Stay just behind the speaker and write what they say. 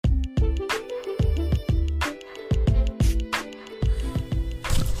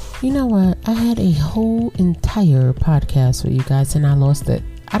You know what? I had a whole entire podcast for you guys and I lost it.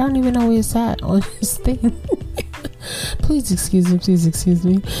 I don't even know where it's at on this thing. Please excuse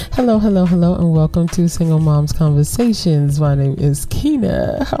me. Hello, and welcome to Single Moms Conversations. My name is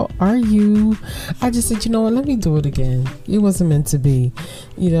Kina. How are you? I just said, you know what? Let me do it again. It wasn't meant to be,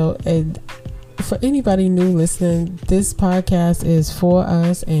 and for anybody new listening, this podcast is for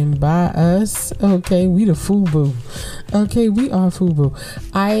us and by us. Okay, we the FUBU. Okay, we are FUBU.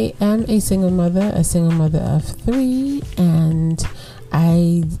 I am a single mother of 3, and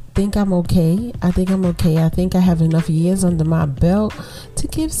I think I'm okay. I think I have enough years under my belt to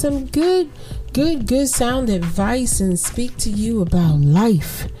give some good sound advice and speak to you about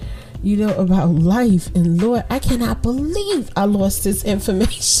life. About life. And Lord, I cannot believe I lost this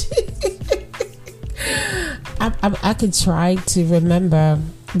information. I could try to remember,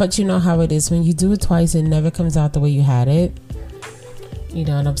 but you know how it is. When you do it twice, it never comes out the way you had it. And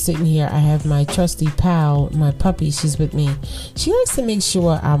I'm sitting here. I have my trusty pal, my puppy. She's with me. She likes to make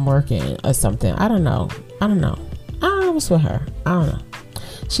sure I'm working or something. I don't know what's with her. I don't know.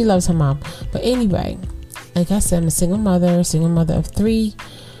 She loves her mom. But anyway, like I said, I'm a single mother of 3.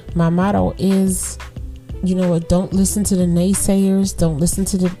 My motto is, don't listen to the naysayers. Don't listen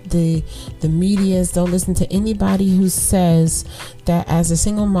to the medias. Don't listen to anybody who says that as a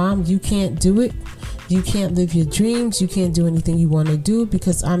single mom, you can't do it. You can't live your dreams. You can't do anything you want to do,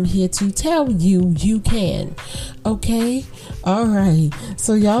 because I'm here to tell you can. Okay? All right.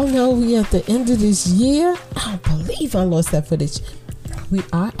 So y'all know we at the end of this year. I don't believe I lost that footage. We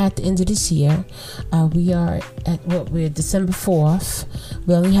are at the end of this year. We are at we're December 4th.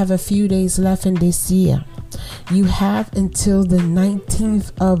 We only have a few days left in this year. You have until the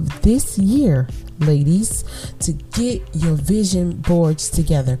 19th of this year, ladies, to get your vision boards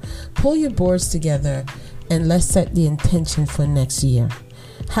together. Pull your boards together and let's set the intention for next year.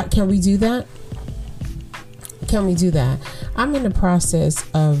 How can we do that? I'm in the process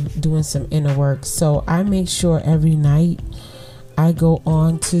of doing some inner work, so I make sure every night I go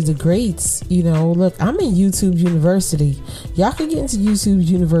on to the greats. Look, I'm in YouTube University. Y'all can get into YouTube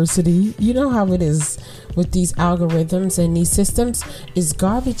University. You know how it is with these algorithms and these systems. Is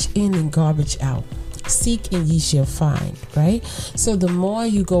garbage in and garbage out. Seek and ye shall find, right? So the more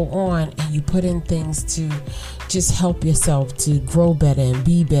you go on and you put in things to just help yourself to grow better and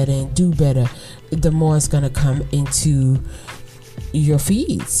be better and do better, the more it's going to come into your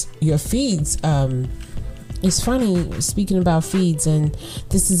feeds. It's funny, speaking about feeds, and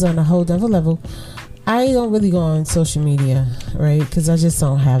this is on a whole other level. I don't really go on social media, right? Because I just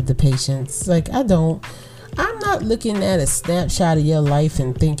don't have the patience. I'm not looking at a snapshot of your life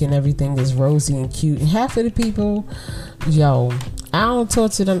and thinking everything is rosy and cute. And half of the people, I don't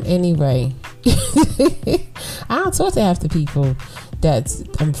talk to them anyway. I don't talk to half the people that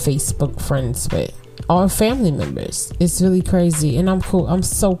I'm Facebook friends with. Or family members. It's really crazy, and I'm cool. I'm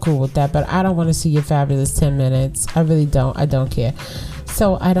so cool with that, but I don't want to see your fabulous 10 minutes. I really don't. I don't care.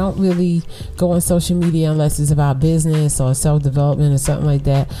 So I don't really go on social media unless it's about business or self-development or something like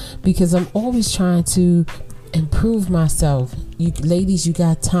that, because I'm always trying to improve myself. You ladies, you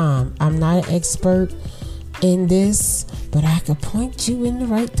got time. I'm not an expert in this, but I could point you in the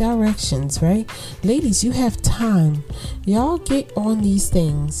right directions, right? Ladies, you have time. Y'all get on these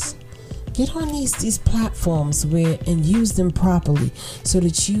things. Get on these platforms and use them properly, so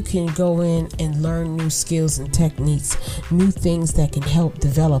that you can go in and learn new skills and techniques, new things that can help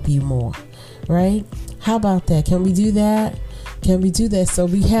develop you more, right? How about that? Can we do that? So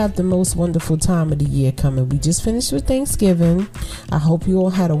we have the most wonderful time of the year coming. We just finished with Thanksgiving. I hope you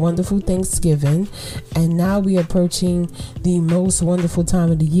all had a wonderful Thanksgiving. And now we are approaching the most wonderful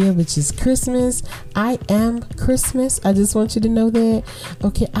time of the year, which is Christmas. I am Christmas. I just want you to know that.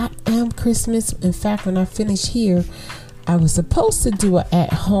 Okay, I am Christmas. In fact, when I finish here, I was supposed to do an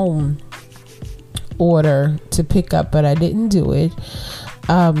at-home order to pick up, but I didn't do it.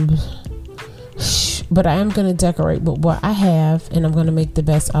 But I am going to decorate with what I have, and I'm going to make the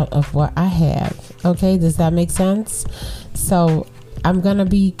best out of what I have. Okay, does that make sense? So I'm going to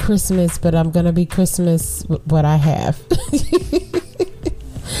be Christmas, but I'm going to be Christmas with what I have.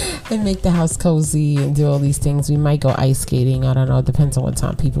 And make the house cozy and do all these things. We might go ice skating. I don't know. It depends on what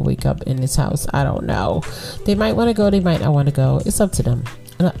time people wake up in this house. I don't know. They might want to go. They might not want to go. It's up to them.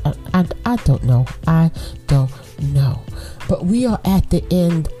 I don't know. But we are at the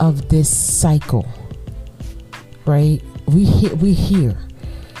end of this cycle. Right? We here.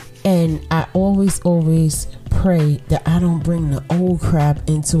 And I always pray that I don't bring the old crap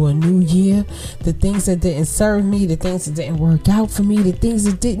into a new year. The things that didn't serve me, the things that didn't work out for me, the things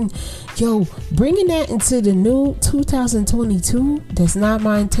that didn't, bringing that into the new 2022, that's not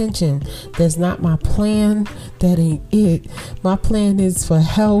my intention. That's not my plan. That ain't it. My plan is for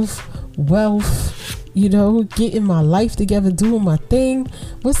health, wealth, getting my life together, doing my thing.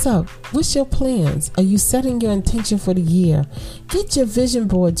 What's up? What's your plans? Are you setting your intention for the year? Get your vision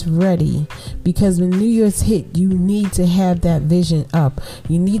boards ready, because when New Year's hit, you need to have that vision up.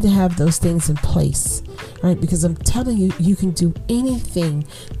 You need to have those things in place, right? Because I'm telling you, you can do anything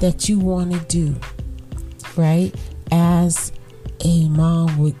that you want to do, right? As a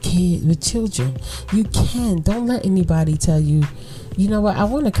mom with children, you can. Don't let anybody tell you. You know what? I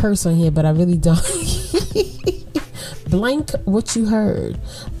want to curse on here, but I really don't. Blank what you heard.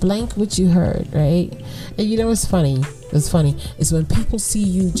 Blank what you heard, right? And what's funny? It's funny. It's when people see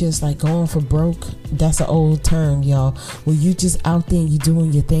you just like going for broke. That's an old term, y'all. When you just out there and you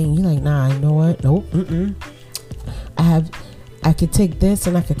doing your thing. You're like, nah, you know what? Nope. I could take this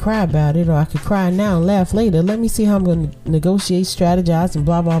and I could cry about it, or I could cry now and laugh later. Let me see how I'm going to negotiate, strategize, and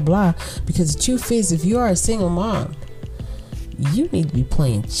blah, blah, blah. Because the truth is, if you are a single mom, you need to be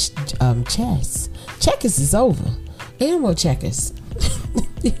playing chess. Checkers is over. Ain't no more checkers.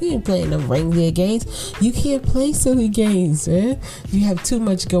 You ain't playing them reindeer games. You can't play silly games, man. You have too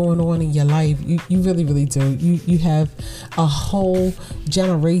much going on in your life. You really, really do. You have a whole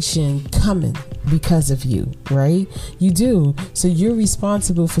generation coming because of you, right? You do. So you're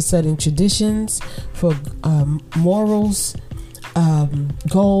responsible for setting traditions, for morals,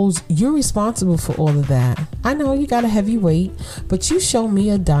 goals. You're responsible for all of that. I know you got a heavy weight, but you show me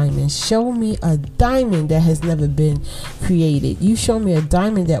a diamond. Show me a diamond that has never been created. You show me a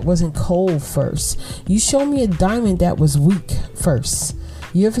diamond that wasn't cold first. You show me a diamond that was weak first.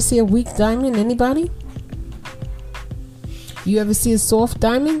 You ever see a weak diamond? Anybody? You ever see a soft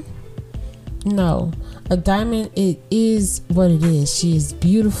diamond? No. A diamond, it is what it is. She is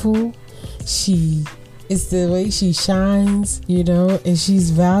beautiful. It's the way she shines, and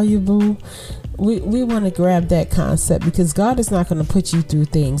she's valuable. We want to grab that concept, because God is not going to put you through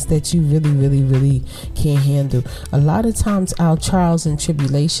things that you really, really, really can't handle. A lot of times our trials and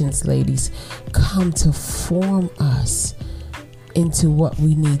tribulations, ladies, come to form us into what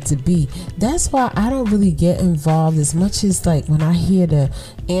we need to be. That's why I don't really get involved as much as like when I hear the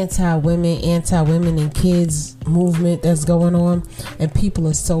anti-women and kids movement that's going on, and people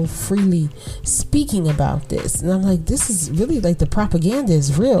are so freely speaking about this, and I'm like, this is really like the propaganda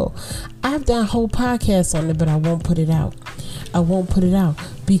is real. I've done whole podcasts on it, but I won't put it out.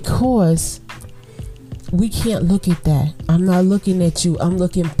 Because we can't look at that. I'm not looking at you. I'm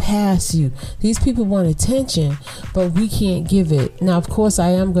looking past you. These people want attention, but we can't give it. Now, of course,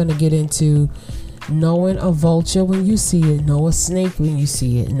 I am going to get into knowing a vulture when you see it, know a snake when you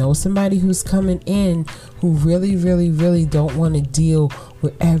see it, know somebody who's coming in who really, really, really don't want to deal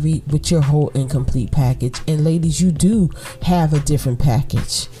with your whole incomplete package. And ladies, you do have a different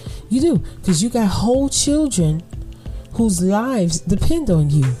package. You do, because you got whole children whose lives depend on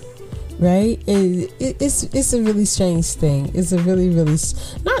you. Right? It's a really strange thing. It's a really, really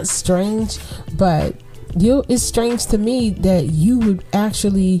not strange, but it's strange to me that you would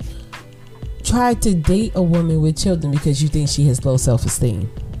actually try to date a woman with children because you think she has low self-esteem.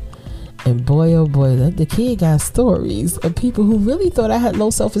 And boy, oh boy, the kid got stories of people who really thought I had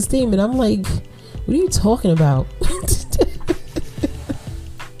low self-esteem, and I'm like, what are you talking about?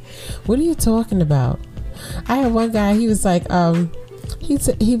 What are you talking about? I had one guy, he was like,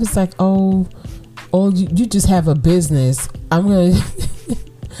 he was like, oh, you just have a business.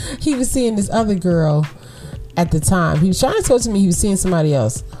 He was seeing this other girl at the time. He was trying to talk to me. He was seeing somebody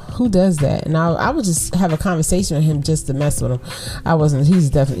else. Who does that? And I would just have a conversation with him just to mess with him. He's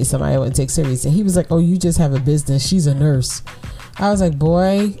definitely somebody I wouldn't take serious. And he was like, oh, you just have a business. She's a nurse. I was like,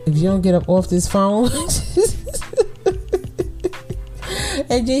 boy, if you don't get up off this phone.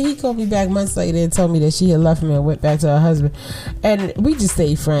 And then he called me back months later and told me that she had left him and went back to her husband, and we just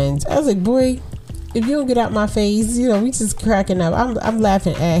stayed friends. I was like, boy, if you don't get out my face, we just cracking up. I'm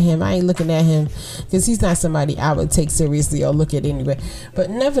laughing at him. I ain't looking at him because he's not somebody I would take seriously or look at anyway.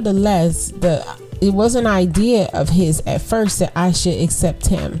 But nevertheless, it was an idea of his at first that I should accept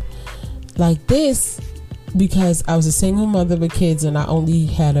him like this because I was a single mother with kids and I only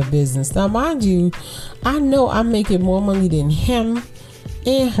had a business. Now, mind you, I know I'm making more money than him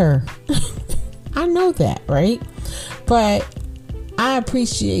and her. I know that, right? But I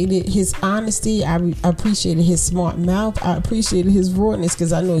appreciated his honesty. I appreciated his smart mouth. I appreciated his rawness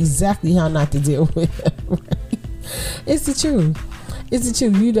because I know exactly how not to deal with it. Right? It's the truth. It's the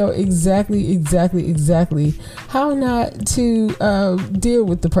truth. You know exactly how not to deal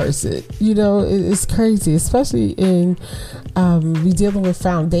with the person. You know, it's crazy, especially in we dealing with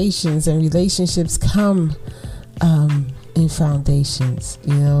foundations, and relationships come in foundations.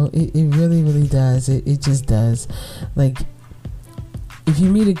 You know, it really does. It just does. Like, if you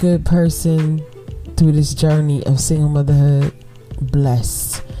meet a good person through this journey of single motherhood,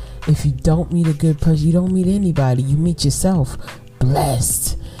 blessed. If you don't meet a good person, you don't meet anybody, you meet yourself,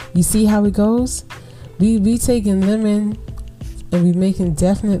 blessed. You see how it goes? We taking lemon and we making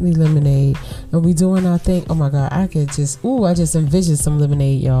definitely lemonade, and we doing our thing. Oh my God, I just envision some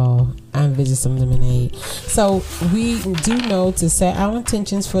lemonade, y'all. I envision some lemonade. So we do know to set our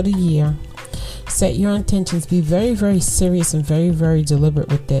intentions for the year. Set your intentions. Be very, very serious and very, very deliberate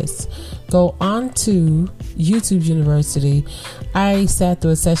with this. Go on to YouTube University. I sat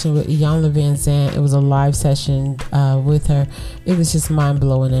through a session with Iyanla Vanzant. It was a live session with her. It was just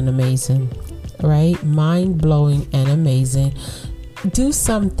mind-blowing and amazing. Right? Mind-blowing and amazing. Do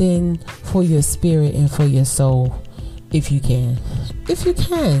something for your spirit and for your soul if you can. If you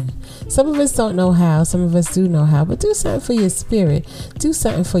can. Some of us don't know how, some of us do know how, but do something for your spirit. Do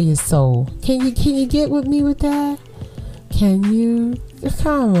something for your soul. Can you get with me with that? Can you?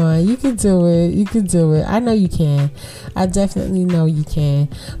 Come on, you can do it. You can do it. I know you can. I definitely know you can.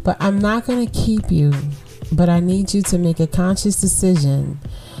 But I'm not going to keep you. But I need you to make a conscious decision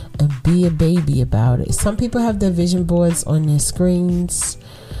and be a baby about it. Some people have their vision boards on their screens.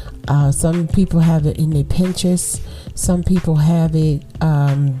 Some people have it in their Pinterest. Some people have it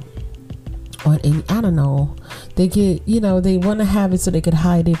I don't know. They get, they want to have it so they could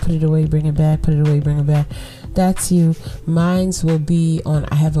hide it, put it away, bring it back, put it away, bring it back. That's you. Mine's will be on,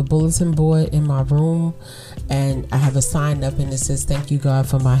 I have a bulletin board in my room, and I have a sign up and it says, "Thank you, God,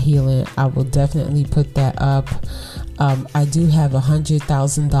 for my healing." I will definitely put that up. I do have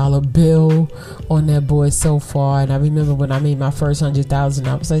 $100,000 bill on that board so far. And I remember when I made my first 100,000,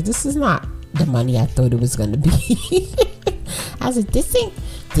 I was like, this is not the money I thought it was going to be. I was like, this ain't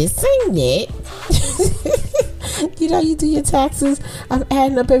it. You do your taxes. I'm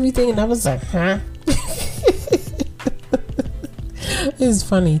adding up everything, and I was like, huh? It's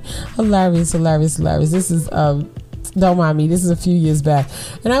funny. Hilarious. This is, don't mind me, this is a few years back.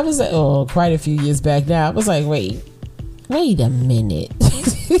 And I was like, quite a few years back now. I was like, wait a minute.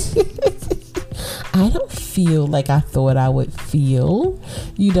 I don't feel like I thought I would feel,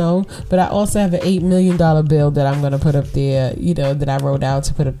 but I also have an $8 million bill that I'm going to put up there, that I wrote out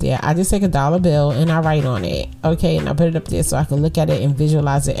to put up there. I just take a dollar bill and I write on it. Okay. And I put it up there so I can look at it and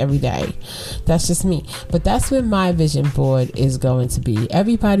visualize it every day. That's just me. But that's where my vision board is going to be.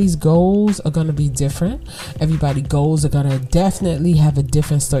 Everybody's goals are going to be different. Everybody's goals are going to definitely have a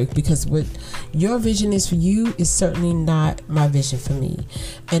different story, because what your vision is for you is certainly not my vision for me.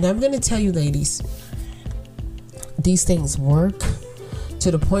 And I'm going to tell you, ladies, these things work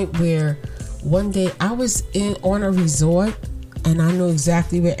to the point where one day I was on a resort and I knew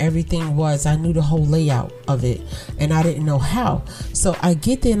exactly where everything was. I knew the whole layout of it and I didn't know how. So I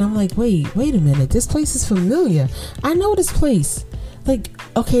get there and I'm like, wait a minute. This place is familiar. I know this place. Like,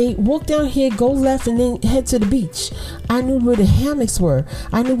 okay, walk down here, go left, and then head to the beach. I knew where the hammocks were.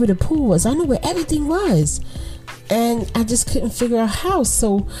 I knew where the pool was. I knew where everything was. And I just couldn't figure out how.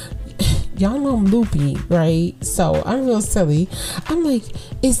 So y'all know I'm loopy, right? So I'm real silly. I'm like,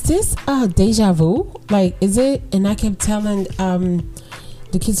 is this deja vu? Like, is it? And I kept telling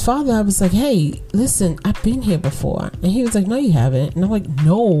the kid's father, I was like, hey, listen, I've been here before. And he was like, no, you haven't. And I'm like,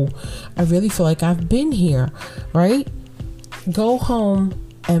 no, I really feel like I've been here, right? Go home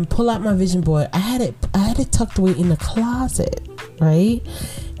and pull out my vision board. I had it tucked away in the closet, right?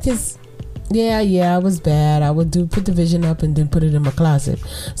 Because yeah, I was bad. I would put the vision up and then put it in my closet.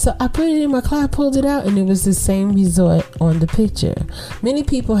 So I put it in my closet, pulled it out, and it was the same resort on the picture. Many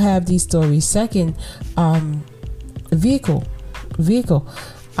people have these stories. Second, vehicle.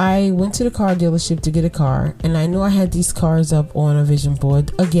 I went to the car dealership to get a car, and I knew I had these cars up on a vision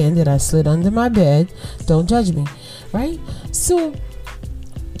board, again, that I slid under my bed. Don't judge me, right? So,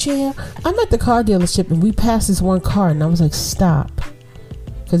 I'm at the car dealership, and we passed this one car, and I was like, stop.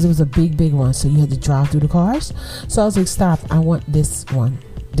 Because it was a big one, so you had to drive through the cars. So I was like, stop, I want this one.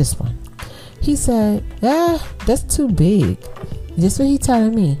 He said, that's too big. That's what he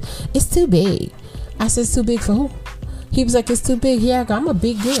telling me. It's too big. I said, it's too big for who? He was like, it's too big. Yeah, I'm a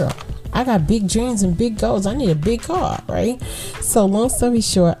big girl. I got big dreams and big goals. I need a big car, right? So long story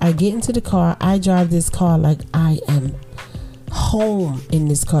short, I get into the car. I drive this car like I am home in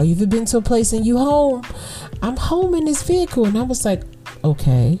this car. You ever been to a place and you home? I'm home in this vehicle. And I was like,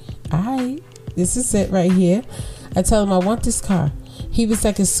 okay, all right, this is it right here. I tell him I want this car. He was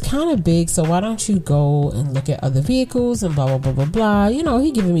like, it's kind of big, so why don't you go and look at other vehicles and blah blah blah blah blah. You know,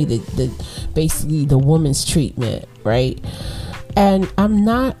 he giving me the basically the woman's treatment, right? And I'm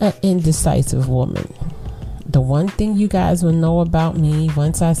not an indecisive woman. The one thing you guys will know about me,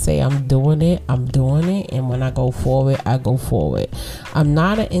 once I say I'm doing it, I'm doing it. And when I go forward, I go forward. I'm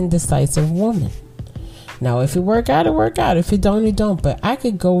not an indecisive woman. Now, if it work out, it work out. If it don't, it don't. But I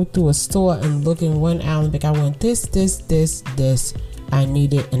could go through a store and look in one aisle and be like, I want this. I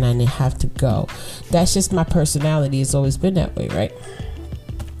need it and I have to go. That's just my personality. It's always been that way, right?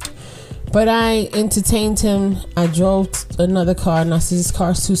 But I entertained him. I drove another car and I said, this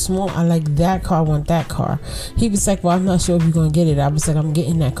car's too small. I like that car. I want that car. He was like, well, I'm not sure if you're going to get it. I was like, I'm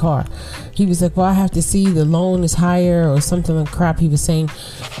getting that car. He was like, well, I have to see the loan is higher or something like crap. He was saying,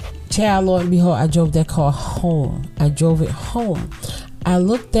 child, Lord and behold, I drove that car home. I drove it home. I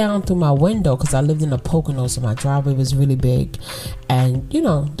looked down through my window because I lived in the Poconos, so my driveway was really big. And, you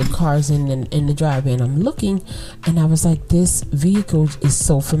know, the car's in the driveway. And I'm looking, and I was like, this vehicle is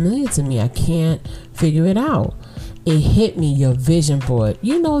so familiar to me. I can't figure it out. It hit me, your vision board.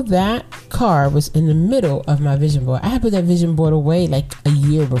 You know, that car was in the middle of my vision board. I had put that vision board away like a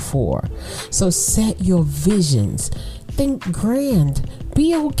year before. So set your visions. Think grand.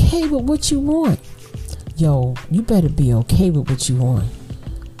 Be okay with what you want. Yo, you better be okay with what you want,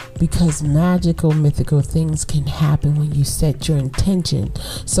 because magical, mythical things can happen when you set your intention.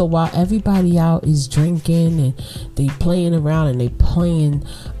 So while everybody out is drinking and they playing around and they playing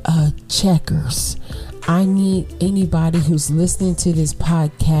checkers, I need anybody who's listening to this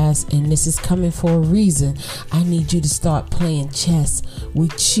podcast, and this is coming for a reason. I need you to start playing chess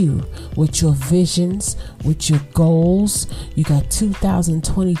with you, with your visions, with your goals. You got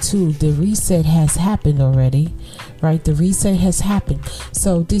 2022. The reset has happened already, right? The reset has happened.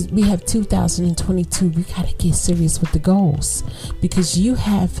 So we have 2022. We got to get serious with the goals, because you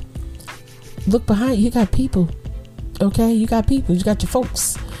have, look behind you, got people, okay? You got people, you got your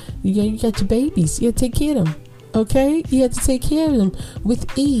folks. You got your babies. You have to take care of them. Okay? You have to take care of them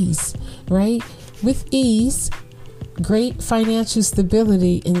with ease, right? With ease, great financial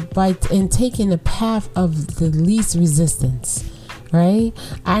stability, and taking the path of the least resistance, right?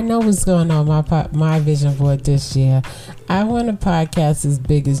 I know what's going on my vision board this year. I want a podcast as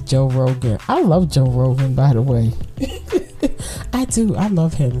big as Joe Rogan. I love Joe Rogan, by the way. I do. I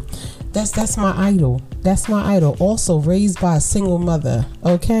love him. That's my idol. That's my idol. Also raised by a single mother.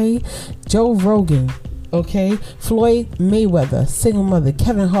 Okay? Joe Rogan. Okay? Floyd Mayweather, single mother.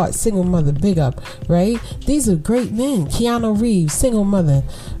 Kevin Hart, single mother. Big up. Right? These are great men. Keanu Reeves, single mother.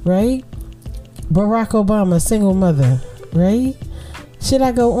 Right? Barack Obama, single mother. Right? Should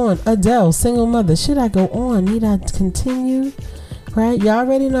I go on? Adele, single mother. Should I go on? Need I continue? Right? Y'all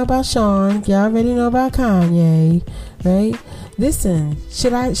already know about Sean. Y'all already know about Kanye. Right? Listen,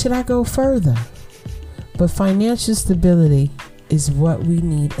 should I go further? But financial stability is what we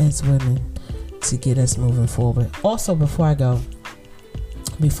need as women to get us moving forward. Also, before I go,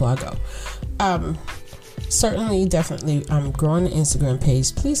 certainly, definitely, I'm growing the Instagram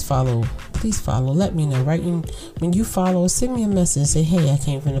page. Please follow. Let me know. Right when you follow, send me a message. Say, hey, I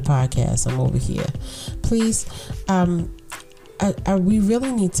came from the podcast. I'm over here. Please. We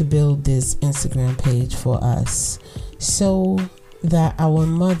really need to build this Instagram page for us, so that our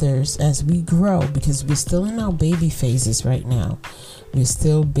mothers, as we grow, because we're still in our baby phases right now, we're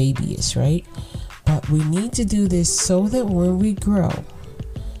still babyish, right? But we need to do this so that when we grow,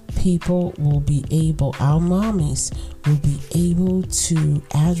 people will be able, our mommies will be able to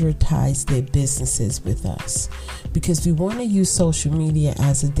advertise their businesses with us, because we want to use social media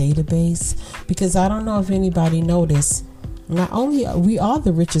as a database. Because I don't know if anybody noticed, not only we are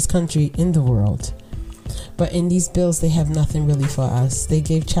the richest country in the world, but in these bills, they have nothing really for us. They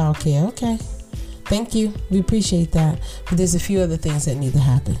gave childcare. Okay. Thank you. We appreciate that. But there's a few other things that need to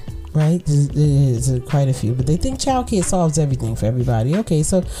happen, right? There's quite a few. But they think childcare solves everything for everybody. Okay,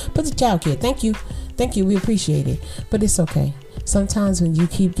 so, but the childcare. Thank you. Thank you. We appreciate it. But it's okay. Sometimes when you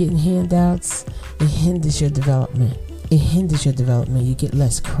keep getting handouts, it hinders your development. You get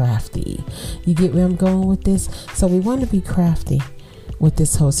less crafty. You get where I'm going with this? So we want to be crafty with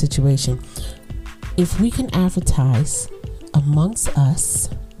this whole situation. If we can advertise amongst us,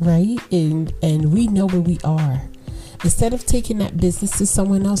 right, and we know where we are, instead of taking that business to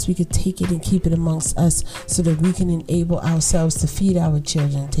someone else, we could take it and keep it amongst us, so that we can enable ourselves to feed our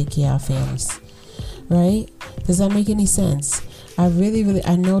children, take care of our families, right? Does that make any sense? I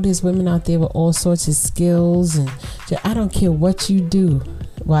know there's women out there with all sorts of skills, and I don't care what you do.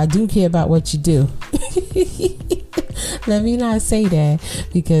 Well, I do care about what you do. Let me not say that,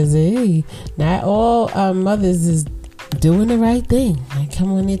 because hey, not all mothers is doing the right thing. Like,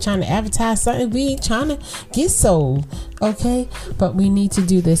 come on, they're trying to advertise something. We ain't trying to get sold, okay? But we need to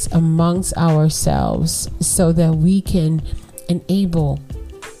do this amongst ourselves so that we can enable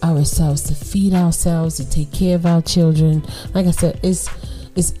ourselves to feed ourselves, to take care of our children. Like I said, it's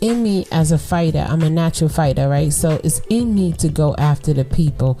in me as a fighter. I'm a natural fighter, right? So it's in me to go after the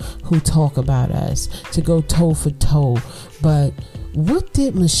people who talk about us, to go toe for toe. But what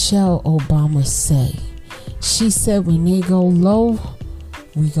did Michelle Obama say? She said, when they go low,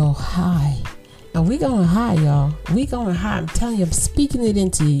 we go high. And we going high, y'all. We going high. I'm telling you, I'm speaking it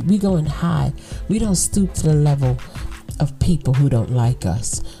into you. We going high. We don't stoop to the level of people who don't like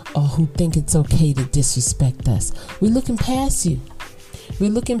us or who think it's okay to disrespect us. We're looking past you.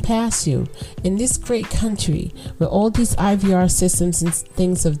 We're looking past you. In this great country with all these IVR systems and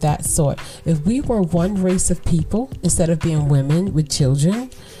things of that sort, if we were one race of people instead of being women with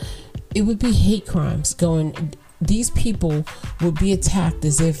children, it would be hate crimes going. These people would be attacked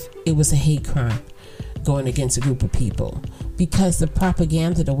as if it was a hate crime going against a group of people, because the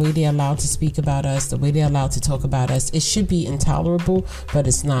propaganda, the way they're allowed to speak about us, the way they're allowed to talk about us, it should be intolerable, but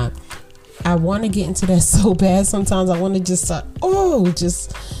it's not. I want to get into that so bad. Sometimes I want to just start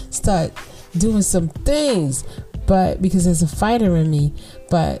doing some things, but because there's a fighter in me.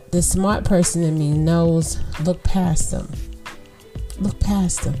 But the smart person in me knows, look past them. Look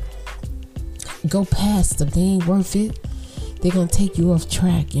past them. Go past them. They ain't worth it. They're going to take you off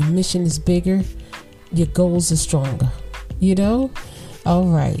track. Your mission is bigger. Your goals are stronger. You know? All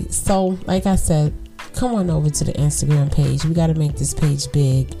right. So, like I said, come on over to the Instagram page. We got to make this page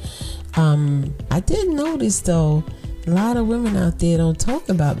big. I did notice, though, a lot of women out there don't talk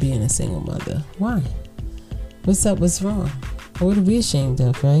about being a single mother. Why? What's up? What's wrong? What are we ashamed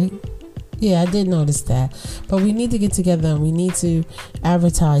of, right? Yeah, I did notice that. But we need to get together and we need to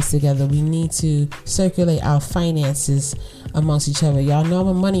advertise together. We need to circulate our finances amongst each other. Y'all know I'm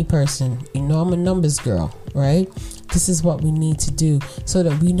a money person. You know I'm a numbers girl, right? This is what we need to do so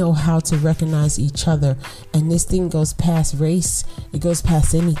that we know how to recognize each other. And this thing goes past race. It goes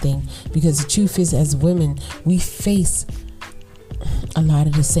past anything. Because the truth is, as women, we face a lot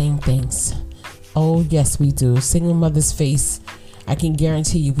of the same things. Oh, yes, we do. Single mothers face, I can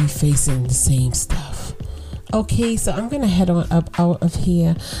guarantee you, we facing the same stuff. Okay, so I'm going to head on up out of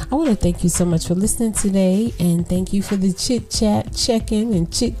here. I want to thank you so much for listening today. And thank you for the chit-chat, check-in and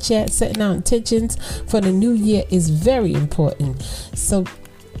chit-chat. Setting out intentions for the new year is very important. So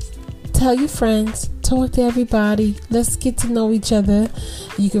tell your friends. Talk to everybody. Let's get to know each other.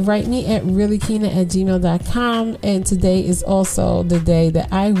 You can write me at reallykeena@gmail.com. And today is also the day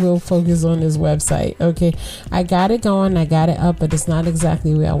that I will focus on this website. Okay, I got it going. I got it up, but it's not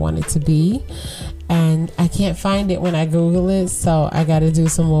exactly where I want it to be. And I can't find it when I Google it, so I got to do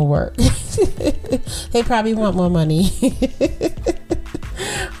some more work. They probably want more money.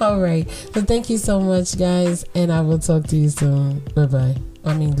 All right. So thank you so much, guys. And I will talk to you soon. Bye-bye.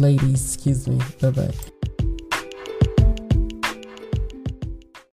 I mean, ladies, excuse me. Bye-bye.